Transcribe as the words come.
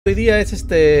Hoy día es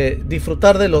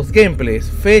disfrutar de los gameplays.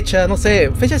 Fecha, no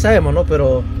sé, fecha sabemos, ¿no?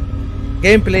 Pero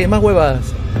gameplay, más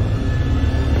huevas.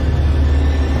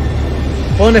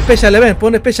 Pon special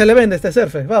event de este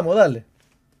surfer. Vamos, dale.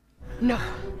 No.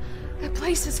 The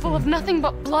place is full of nothing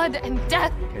but blood and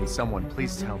death. Can someone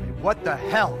please tell me what the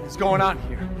hell is going on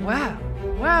here? Wow.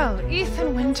 Well,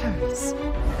 Ethan Winters.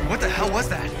 What the hell was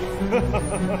that?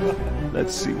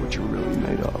 Let's see what you're really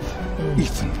made of.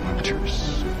 Ethan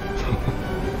Winters.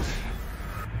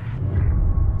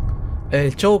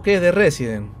 El show que es de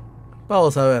Resident.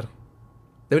 Vamos a ver.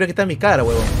 Debería quitar mi cara,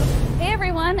 huevón. Hey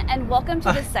everyone, and welcome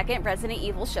to the second Resident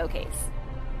Evil showcase.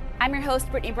 I'm your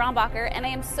host, Brittany Brombacher, and I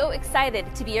am so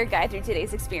excited to be your guide through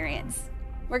today's experience.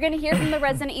 We're going to hear from the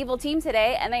Resident Evil team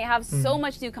today, and they have so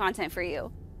much new content for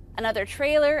you. Another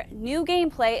trailer, new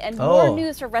gameplay, and more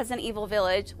news for Resident Evil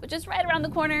Village, which is right around the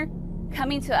corner,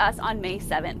 coming to us on May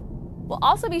 7th. We'll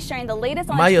also be sharing the latest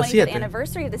on the 25th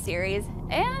anniversary of the series,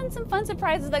 and some fun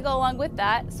surprises that go along with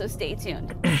that, so stay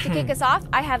tuned. To kick us off,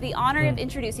 I have the honor of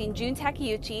introducing Jun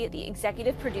Takeuchi, the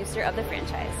executive producer of the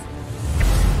franchise.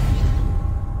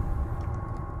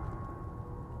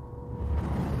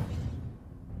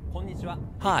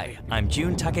 Hi, I'm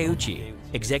Jun Takeuchi,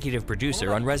 executive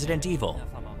producer on Resident Evil.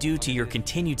 Due to your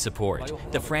continued support,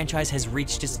 the franchise has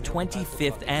reached its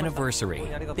 25th anniversary.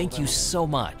 Thank you so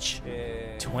much.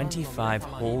 25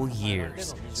 whole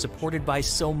years, supported by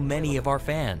so many of our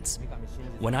fans.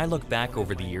 When I look back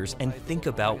over the years and think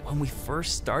about when we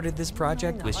first started this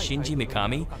project with Shinji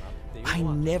Mikami, I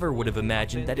never would have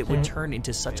imagined that it would turn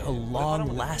into such a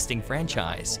long-lasting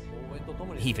franchise.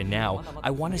 Even now, I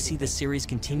want to see the series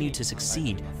continue to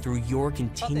succeed through your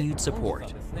continued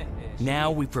support.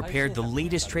 Now we prepared the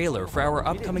latest trailer for our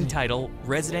upcoming title,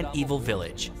 Resident Evil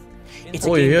Village. It's a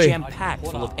game jam-packed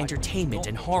full of entertainment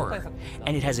and horror,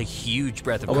 and it has a huge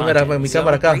breadth of content, so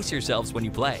brace yourselves when you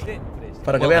play.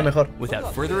 Para que vean mejor.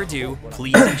 Without further ado,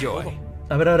 please enjoy.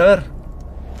 A ver.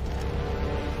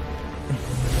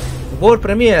 World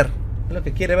Premiere. Es lo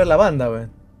que quiere ver la banda, wey.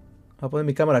 Voy a poner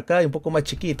mi cámara acá y un poco más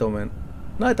chiquito, man.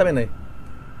 No, está bien ahí.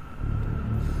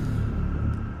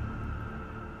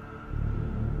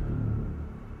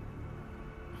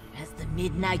 As the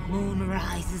midnight moon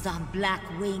rises on black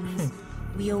wings,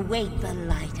 we await the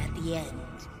light at the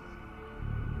end.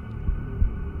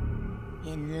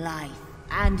 In life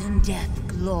and in death,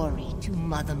 glory to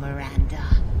Mother Miranda.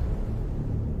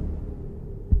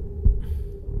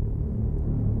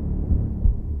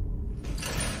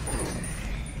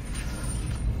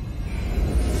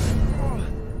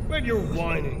 When you're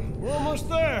whining, we're almost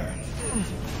there.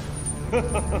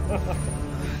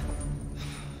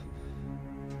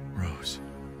 Rose,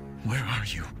 where are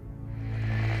you?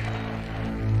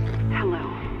 Hello.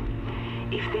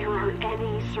 If there are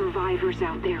any survivors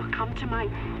out there, come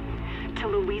to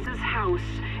Louisa's house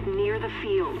near the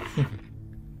fields.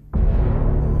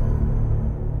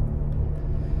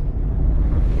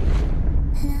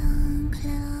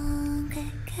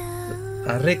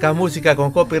 La rica música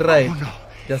con copyright.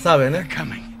 Ya saben, ¿eh?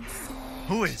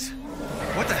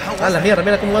 Ah, la mierda,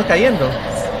 mira cómo van cayendo.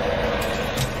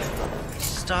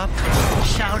 Stop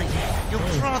shouting. You'll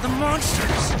draw the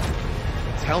monsters.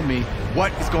 Tell me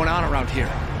what is going on around here.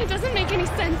 It doesn't make any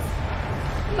sense.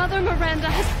 Mother Miranda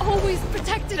has always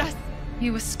protected us.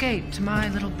 You escaped my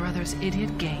little brother's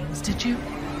idiot games, did you?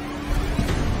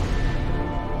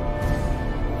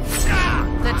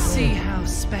 Let's see how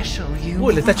special you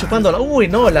Uy, le está chupando la... Uy,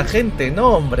 no, la gente,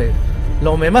 no, hombre.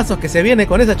 Los memazos que se vienen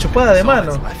con esa chupada de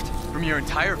mano. From your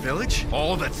entire village?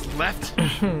 All that's left?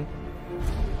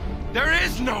 There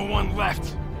is no one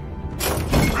left.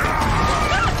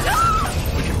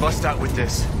 We can bust out with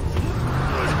this.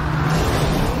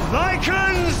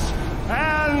 Lycans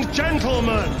and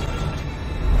gentlemen,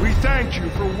 we thank you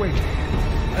for waiting.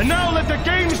 And now let the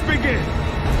games begin.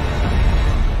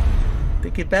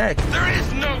 Take it back. There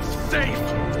is no safe.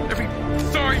 Every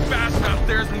sorry bastard out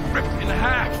there has been ripped in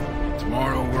half.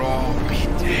 Tomorrow we'll all be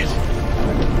dead.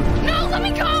 No, let me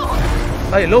go!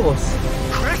 Ay, lobos.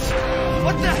 Chris,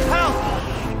 what the hell?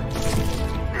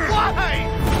 Why?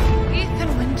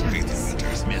 Ethan Winters.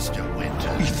 Mr.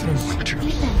 Winters. Ethan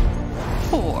Winters.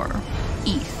 Poor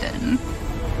Ethan.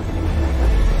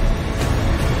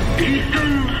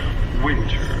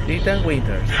 Ethan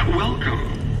Winters. Welcome.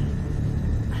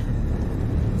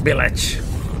 Village.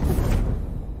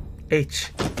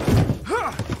 H.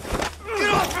 Get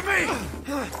off of me!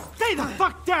 Stay the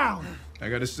fuck down! I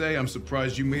gotta say, I'm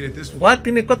surprised you made it this far. What?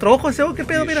 ¿Tiene 4 ojos ese? ¿Qué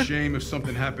pedo? It'd be Mira. a shame if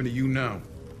something happened to you now.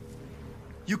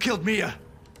 You killed Mia.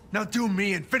 Now do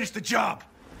me and finish the job.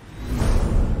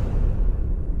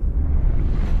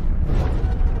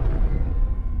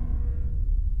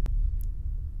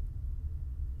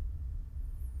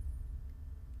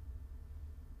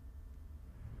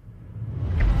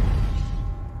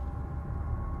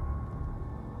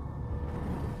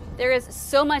 There is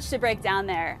so much to break down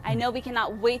there. I know we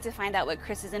cannot wait to find out what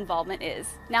Chris's involvement is.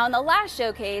 Now, in the last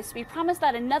showcase, we promised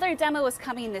that another demo was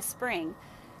coming this spring.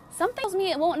 Something tells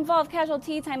me it won't involve casual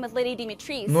tea time with Lady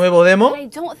Dimitris. Nuevo demo? But I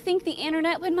don't think the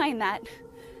internet would mind that.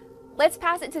 Let's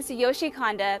pass it to Tsuyoshi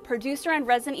Kanda, producer on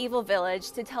Resident Evil Village,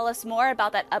 to tell us more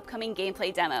about that upcoming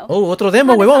gameplay demo. Oh, otro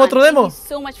demo, huevón, otro demo. Thank you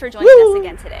so much for joining us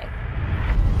again today.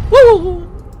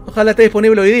 Ojalá esté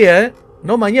disponible hoy día, ¿eh?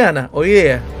 No mañana, hoy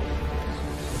día.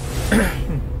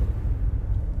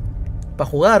 Para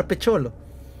jugar, pecholo.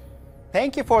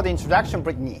 Thank you for the introduction,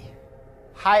 Brittany.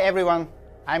 Hi everyone,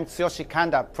 I'm Tsuyoshi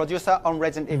Kanda, producer on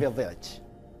Resident Evil Village.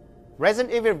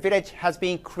 Resident Evil Village has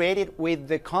been created with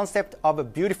the concept of a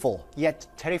beautiful yet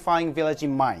terrifying village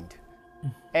in mind.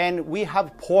 And we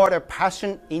have poured our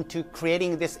passion into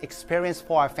creating this experience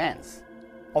for our fans.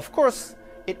 Of course,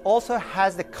 it also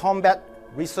has the combat,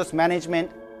 resource management,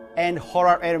 and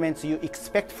horror elements you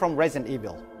expect from Resident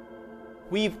Evil.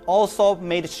 We've also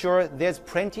made sure there's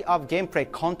plenty of gameplay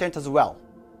content as well.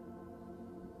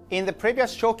 In the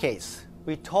previous showcase,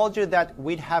 we told you that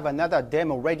we'd have another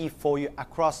demo ready for you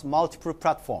across multiple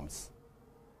platforms.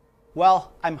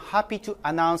 Well, I'm happy to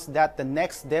announce that the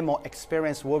next demo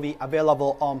experience will be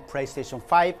available on PlayStation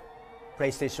 5,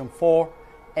 PlayStation 4,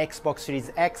 Xbox Series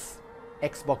X,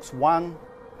 Xbox One,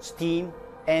 Steam,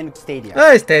 and Stadia.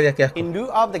 In lieu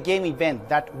of the game event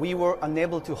that we were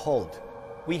unable to hold,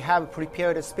 we have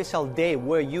prepared a special day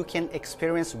where you can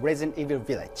experience Resident Evil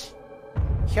Village.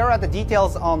 Here are the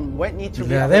details on when it to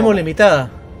be La demo limitada.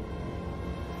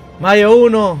 Mayo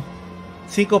 1,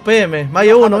 5 p.m.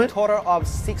 Mayo 1, a total of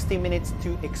 60 minutes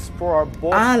to explore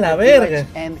both la the verga. village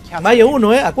and castle. Mayo 1,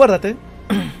 acuérdate.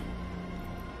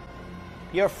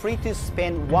 You're free to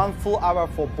spend 1 full hour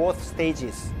for both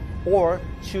stages, or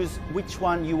choose which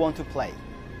one you want to play.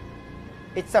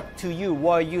 It's up to you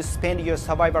where you spend your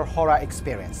survival horror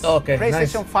experience. Okay,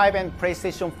 PlayStation nice. 5 and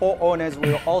PlayStation 4 owners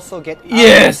will also get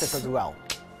Yes! access as well.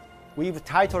 We've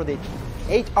titled it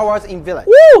 8 Hours in Village.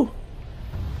 Woo!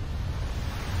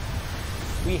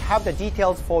 We have the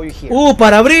details for you here.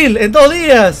 Para abril, en 2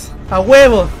 días. A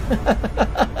huevo.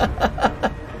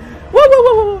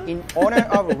 In honor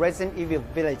of Resident Evil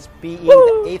Village being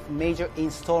the 8th major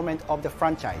installment of the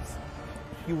franchise,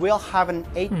 you will have an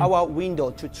 8-hour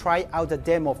window to try out the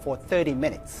demo for 30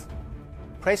 minutes.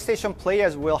 PlayStation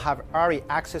players will have early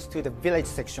access to the village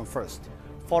section first,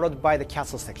 followed by the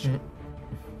castle section.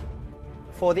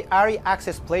 For the early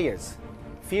access players,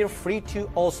 feel free to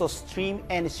also stream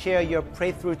and share your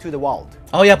playthrough to the world.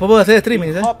 Oh, ya podemos hacer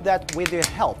streaming, We hope that with your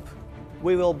help,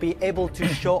 we will be able to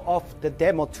show off the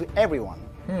demo to everyone.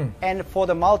 And for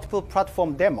the multiple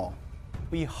platform demo,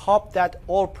 we hope that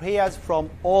all players from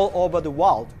all over the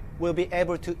world will be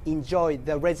able to enjoy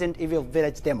the Resident Evil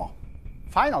Village demo.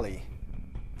 Finally,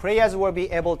 players will be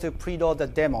able to preload the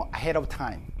demo ahead of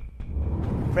time.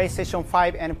 PlayStation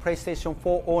 5 and PlayStation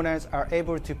 4 owners are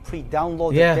able to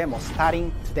pre-download the demo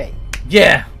starting today.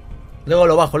 Yeah! Luego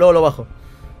lo bajo.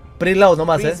 Preload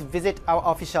nomás, Please visit our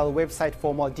official website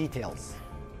for more details.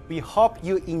 We hope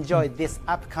you enjoy this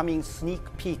upcoming sneak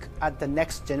peek at the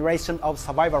next generation of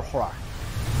survival horror.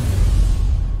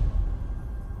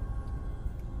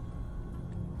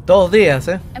 2 días,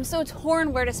 I'm so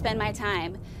torn where to spend my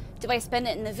time. Do I spend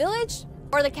it in the village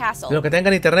or the castle? Los que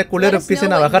tengan internet culero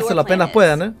empiecen a bajárselo apenas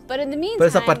puedan, But in the meantime, Pero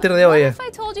es a partir de hoy, what if I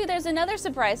told you there's another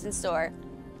surprise in store?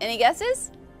 Any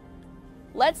guesses?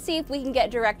 Let's see if we can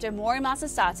get director Morimasa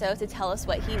Sato to tell us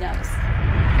what he knows.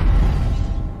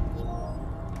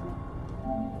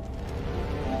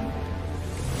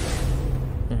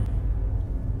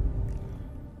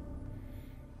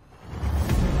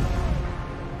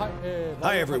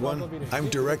 Hi everyone, I'm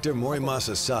director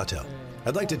Morimasa Sato.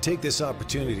 I'd like to take this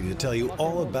opportunity to tell you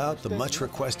all about the much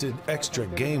requested extra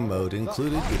game mode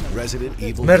included in Resident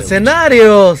Evil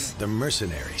Mercenarios! Village. The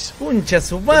Mercenaries. Puncha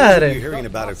su For those of madre. you hearing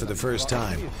about it for the first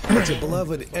time, it's a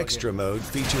beloved extra mode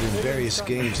featured in various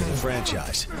games in the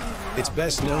franchise. It's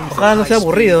best known for Ojalá no sea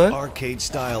aburrido,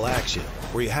 arcade-style action,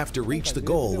 where you have to reach the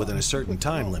goal within a certain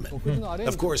time limit.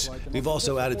 Of course, we've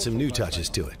also added some new touches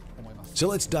to it. So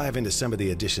let's dive into some of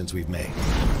the additions we've made.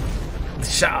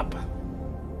 Shop.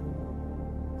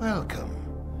 Welcome.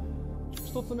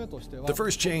 The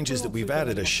first change is that we've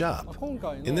added a shop.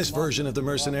 In this version of the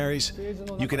Mercenaries,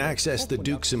 you can access the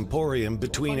Duke's Emporium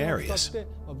between areas.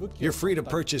 You're free to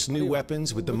purchase new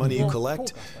weapons with the money you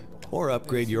collect, or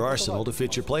upgrade your arsenal to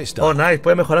fit your playstyle. Oh, nice.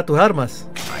 Puedes mejorar tus armas.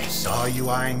 I saw you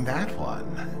eyeing that one.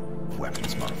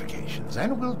 Weapons modifications,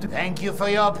 and we'll thank you for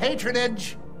your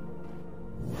patronage.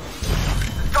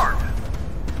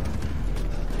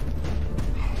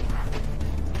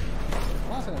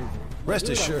 Rest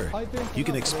assured, you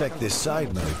can expect this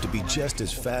side mode to be just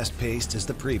as fast-paced as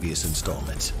the previous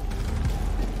installments.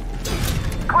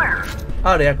 Clear.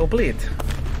 Area complete.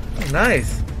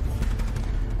 Nice.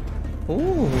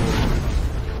 Ooh.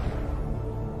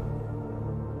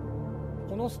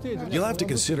 You'll have to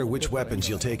consider which weapons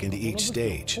you'll take into each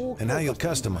stage, and how you'll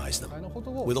customize them.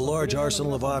 With a large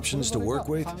arsenal of options to work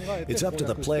with, it's up to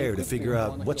the player to figure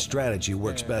out what strategy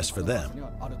works best for them.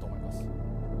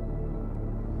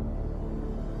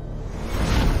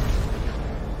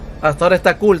 Hasta ahora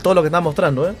está cool todo lo que está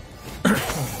mostrando, ¿eh?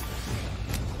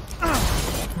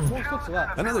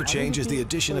 Another change is the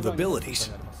addition of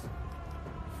abilities.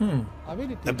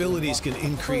 Abilities can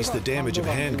increase the damage of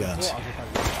handguns.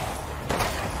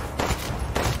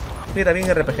 Mira, bien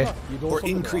RPG. Or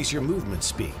increase your movement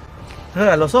speed.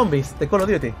 Ah, los zombies de Call of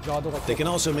Duty. They can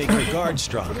also make your guard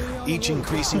stronger, each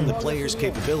increasing the player's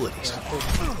capabilities.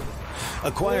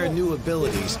 Acquire new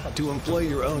abilities to employ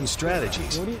your own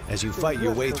strategies as you fight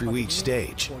your way through each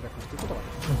stage.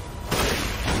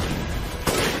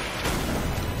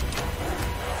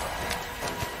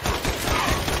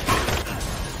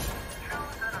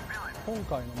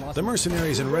 The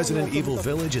Mercenaries in Resident Evil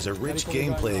Village is a rich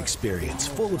gameplay experience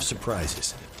full of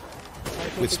surprises,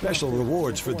 with special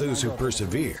rewards for those who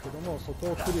persevere.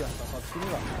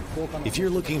 If you're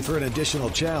looking for an additional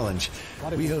challenge,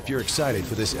 we hope you're excited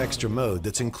for this extra mode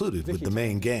that's included with the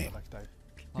main game.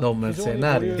 Los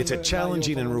mercenarios. It's a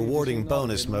challenging and rewarding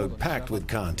bonus mode packed with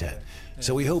content,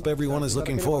 so we hope everyone is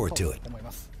looking forward to it.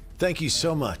 Thank you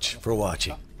so much for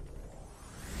watching.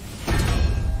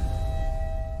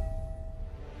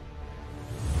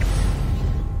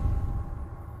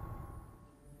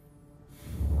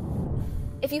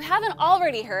 If you haven't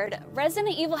already heard,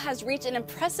 Resident Evil has reached an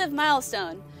impressive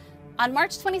milestone. On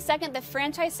March 22nd, the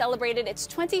franchise celebrated its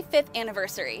 25th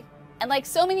anniversary. And like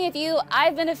so many of you,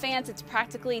 I've been a fan since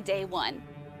practically day one.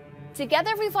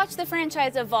 Together, we've watched the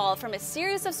franchise evolve from a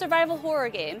series of survival horror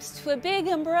games to a big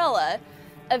umbrella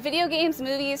of video games,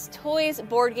 movies, toys,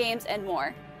 board games, and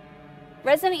more.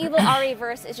 Resident Evil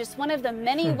RE-verse is just one of the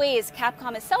many ways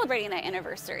Capcom is celebrating that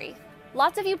anniversary.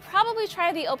 Lots of you probably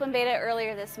tried the open beta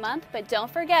earlier this month, but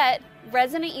don't forget,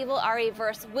 Resident Evil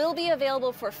RE-verse will be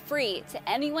available for free to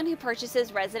anyone who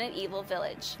purchases Resident Evil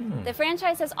Village. The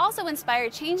franchise has also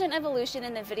inspired change and evolution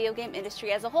in the video game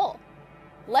industry as a whole.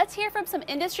 Let's hear from some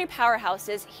industry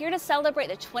powerhouses here to celebrate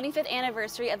the 25th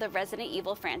anniversary of the Resident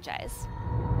Evil franchise.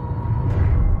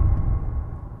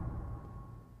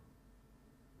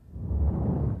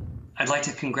 I'd like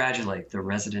to congratulate the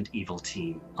Resident Evil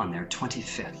team on their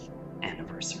 25th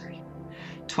anniversary.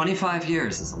 25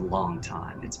 years is a long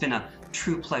time. It's been a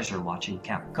true pleasure watching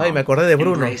Capcom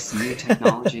embrace new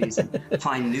technologies and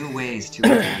find new ways to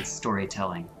enhance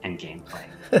storytelling and gameplay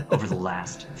over the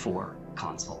last 4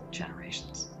 console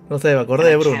generations. No sé, me acordé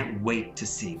de Bruno. I can't wait to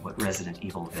see what Resident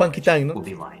Evil Village will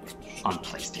be like on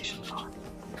PlayStation 5.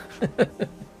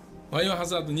 バイオハ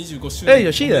ザード25周年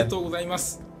おめでとうございま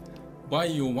す。バ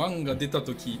イオ1が出た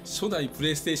時、初代プ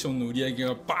レイステーションの売り上げ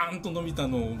がバーンと伸びた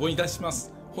のを思い出しま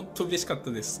す。本当嬉しかった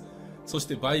です。そし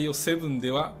てバイオ7で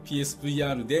は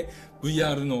PSVR で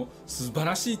VR の素晴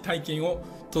らしい体験を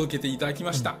届けていただき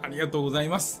ました。ありがとうござい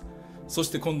ます。そし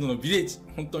て今度のビレッジ、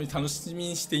本当に楽しみ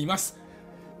にしています。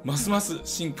ますます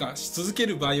進化し続け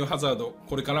るバイオハザード、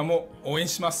これからも応援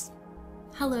します。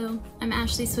Hello, I'm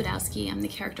Ashley Swidowski. I'm the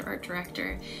character art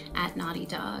director at Naughty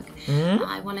Dog.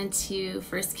 I wanted to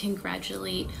first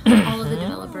congratulate all of the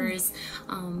developers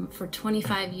for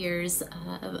 25 years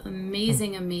of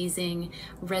amazing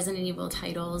Resident Evil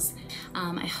titles.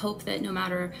 I hope that no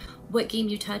matter what game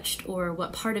you touched or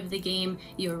what part of the game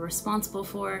you were responsible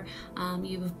for,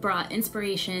 you've brought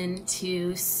inspiration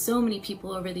to so many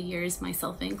people over the years,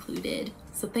 myself included.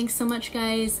 So thanks so much,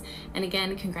 guys, and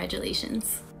again,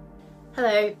 congratulations.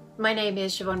 Hello, my name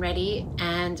is Siobhan Reddy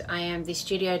and I am the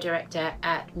studio director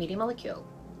at Media Molecule.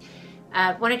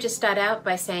 Wanted to start out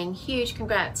by saying huge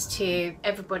congrats to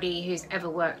everybody who's ever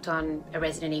worked on a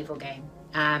Resident Evil game.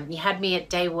 You had me at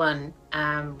day one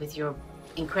with your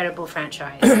incredible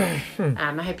franchise.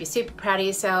 I hope you're super proud of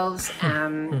yourselves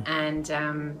and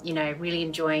you know, really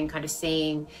enjoying kind of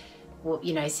seeing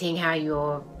seeing how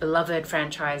your beloved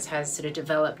franchise has sort of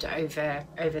developed over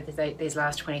these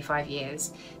last 25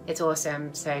 years. It's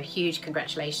awesome. So huge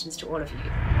congratulations to all of you.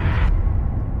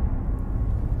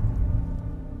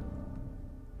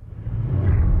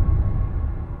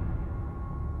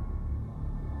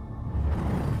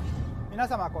 皆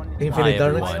様こんにち Hi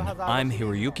everyone, I'm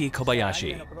Hiroyuki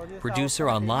Kobayashi, producer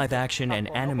on live action and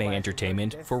anime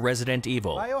entertainment for Resident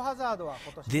Evil.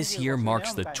 This year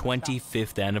marks the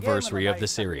 25th anniversary of the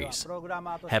series.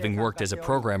 Having worked as a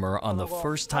programmer on the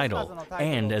first title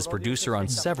and as producer on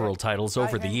several titles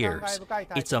over the years,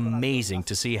 it's amazing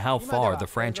to see how far the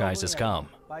franchise has come.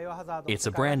 It's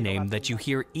a brand name that you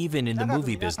hear even in the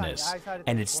movie business,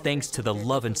 and it's thanks to the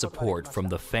love and support from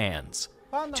the fans.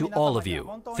 To all of you,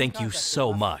 thank you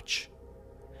so much.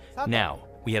 Now,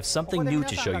 we have something new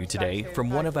to show you today from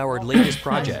one of our latest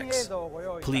projects.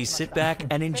 Please sit back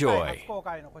and enjoy.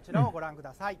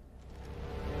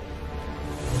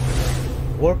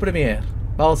 World Premiere.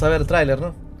 Vamos a ver el tráiler,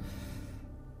 ¿no?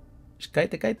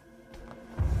 Cállate.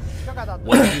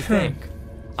 What do you think?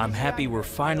 I'm happy we're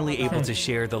finally able to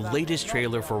share the latest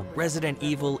trailer for Resident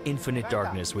Evil Infinite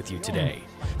Darkness with you today,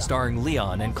 starring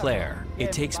Leon and Claire.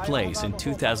 It takes place in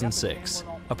 2006,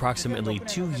 approximately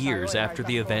 2 years after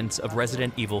the events of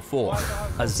Resident Evil 4.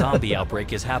 A zombie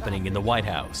outbreak is happening in the White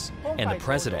House, and the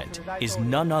president is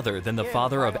none other than the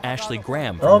father of Ashley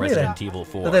Graham from Resident Evil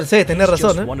 4. He's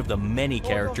just one of the many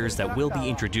characters that we'll be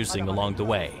introducing along the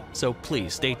way, so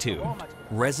please stay tuned.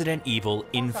 Resident Evil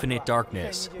Infinite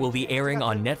Darkness will be airing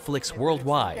on Netflix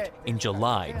worldwide in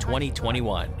July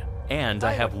 2021. And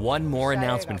I have one more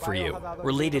announcement for you,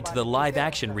 related to the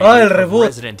live-action reboot of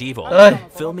Resident Evil.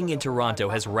 Filming in Toronto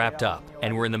has wrapped up,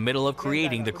 and we're in the middle of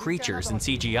creating the creatures in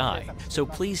CGI, so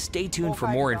please stay tuned for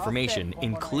more information,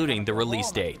 including the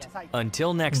release date.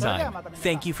 Until next time,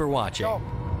 thank you for watching.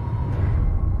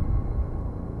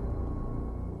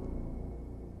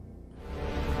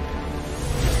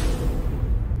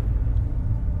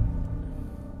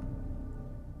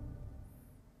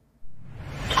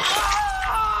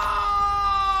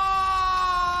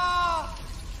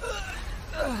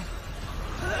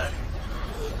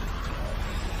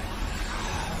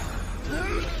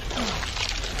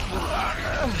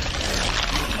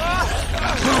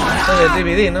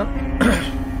 DVD, ¿no?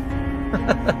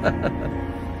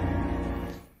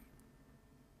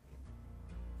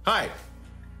 Hi.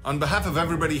 On behalf of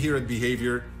everybody here at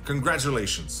Behavior,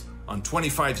 congratulations on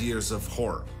 25 years of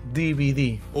horror.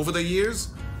 DVD. Over the years,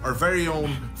 our very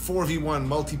own 4v1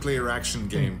 multiplayer action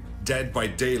game, Dead by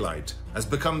Daylight, has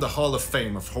become the Hall of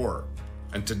Fame of horror.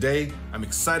 And today, I'm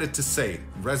excited to say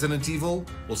Resident Evil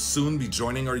will soon be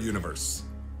joining our universe.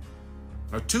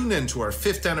 Now tune in to our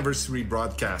 5th anniversary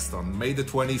broadcast on May the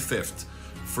 25th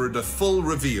for the full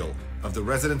reveal of the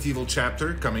Resident Evil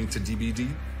chapter coming to DVD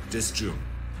this June.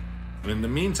 And in the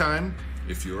meantime,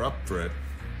 if you're up for it,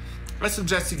 I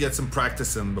suggest you get some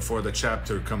practice in before the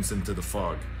chapter comes into the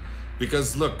fog.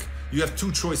 Because look, you have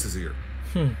 2 choices here.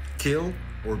 Kill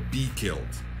or be killed.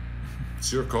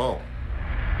 It's your call.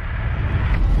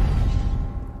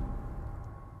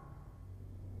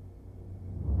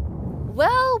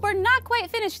 Well, we're not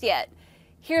quite finished yet.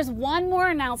 Here's one more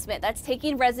announcement that's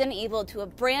taking Resident Evil to a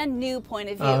brand new point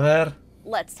of view. A ver.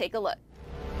 Let's take a look.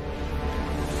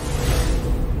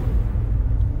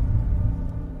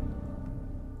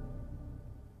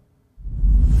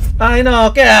 Ay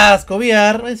no, qué asco,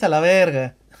 VR, váyanse a la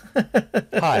verga.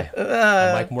 Hi,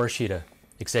 I'm Mike Morishita,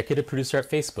 executive producer at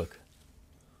Facebook.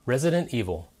 Resident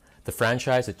Evil, the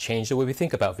franchise that changed the way we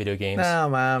think about video games,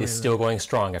 is still going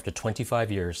strong after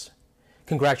 25 years.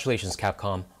 Congratulations,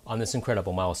 Capcom, on this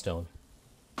incredible milestone.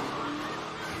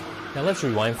 Now let's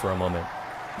rewind for a moment.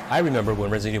 I remember when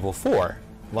Resident Evil 4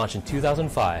 launched in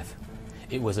 2005.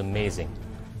 It was amazing,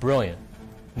 brilliant.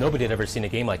 Nobody had ever seen a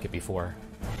game like it before.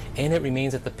 And it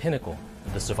remains at the pinnacle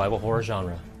of the survival horror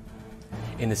genre.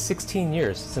 In the 16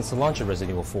 years since the launch of Resident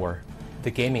Evil 4,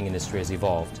 the gaming industry has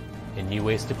evolved, and new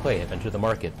ways to play have entered the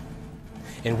market.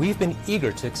 And we've been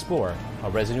eager to explore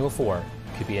how Resident Evil 4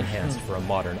 could be enhanced for a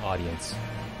modern audience.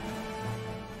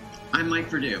 I'm Mike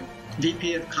Perdue,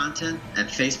 VP of Content at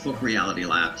Facebook Reality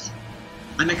Labs.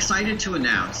 I'm excited to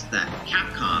announce that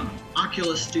Capcom,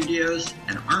 Oculus Studios,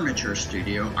 and Armature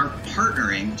Studio are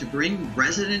partnering to bring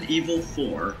Resident Evil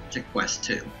 4 to Quest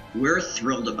 2. We're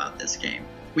thrilled about this game.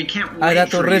 We can't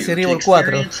wait for you to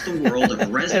experience the world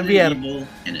of Resident Evil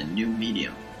in a new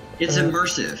medium. It's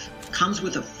immersive, comes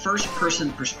with a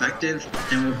first-person perspective,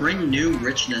 and will bring new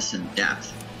richness and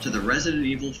depth to the Resident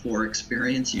Evil 4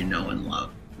 experience you know and love.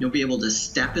 You'll be able to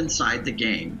step inside the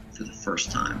game for the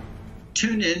first time.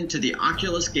 Tune in to the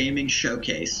Oculus Gaming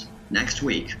Showcase next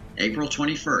week, April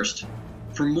 21st,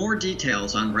 for more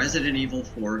details on Resident Evil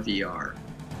 4 VR,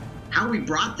 how we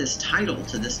brought this title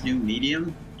to this new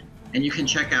medium, and you can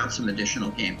check out some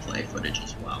additional gameplay footage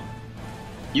as well.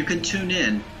 You can tune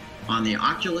in on the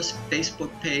Oculus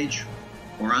Facebook page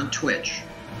or on Twitch.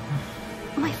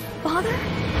 My father?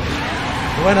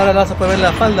 Y bueno, ahora vas a poder ver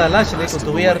la falda al Ashley con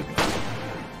tu VR.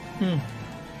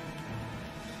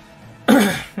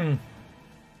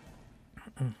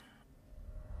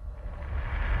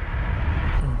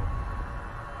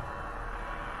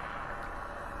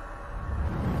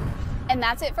 And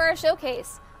that's it for our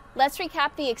showcase. Let's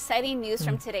recap the exciting news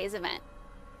from today's event.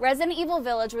 Resident Evil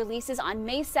Village releases on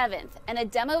May 7th, and a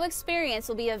demo experience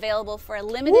will be available for a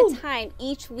limited time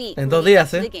each week. En 2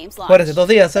 días, the game's launch. Fuérese, 2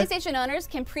 días, PlayStation owners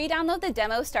can pre-download the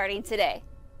demo starting today.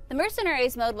 The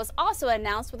Mercenaries mode was also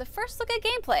announced with a first look at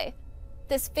gameplay.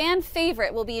 This fan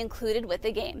favorite will be included with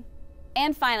the game.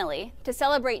 And finally, to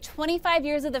celebrate 25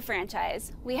 years of the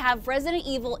franchise, we have Resident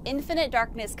Evil Infinite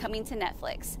Darkness coming to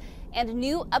Netflix, and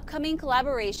new upcoming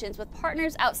collaborations with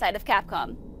partners outside of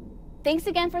Capcom. Thanks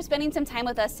again for spending some time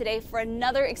with us today for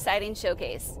another exciting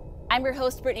showcase. I'm your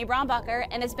host, Brittany Brombacher,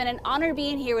 and it's been an honor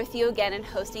being here with you again and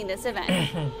hosting this event.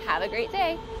 Have a great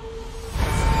day.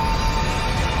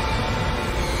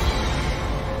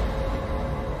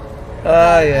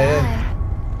 Ay, ay, ay.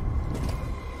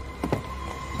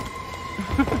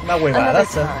 Una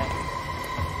huevadaza.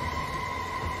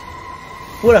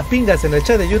 Puras pingas en el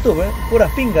chat de YouTube,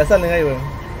 Puras pingas salen ahí,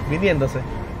 viniéndose.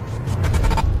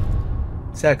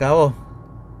 Se acabó.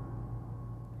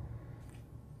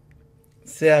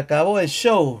 Se acabó el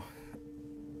show.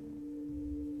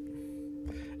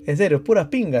 En serio, puras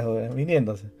pingas,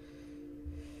 viniéndose.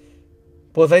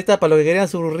 Pues ahí está, para los que querían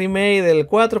su remake del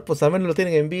 4, pues al menos lo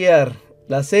tienen que enviar.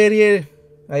 La serie,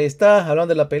 ahí está,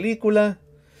 hablando de la película.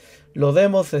 Los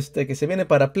demos que se vienen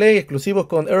para Play, exclusivos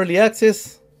con Early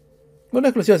Access. Bueno, no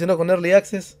exclusivos, sino con Early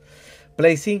Access.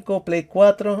 Play 5, Play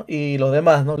 4 y los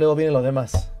demás, ¿no? Luego vienen los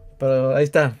demás. Pero ahí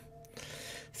está.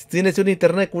 Si tienes un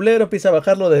internet culero, empieza a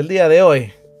bajarlo del día de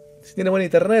hoy. Si tienes buen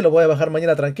internet, lo voy a bajar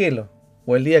mañana tranquilo.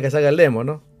 O el día que salga el demo,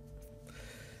 ¿no?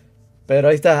 Pero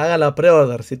ahí está, hagan la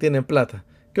pre-order si tienen plata.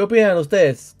 ¿Qué opinan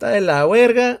ustedes? ¿Está en la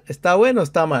huerga? ¿Está bueno o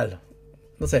está malo?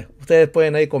 No sé, ustedes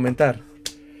pueden ahí comentar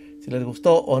si les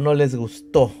gustó o no les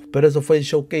gustó. Pero eso fue el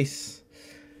showcase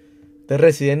de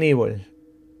Resident Evil.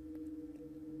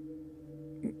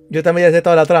 Yo también ya sé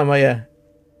toda la trama ya.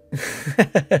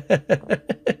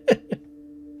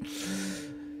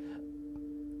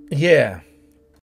 Yeah.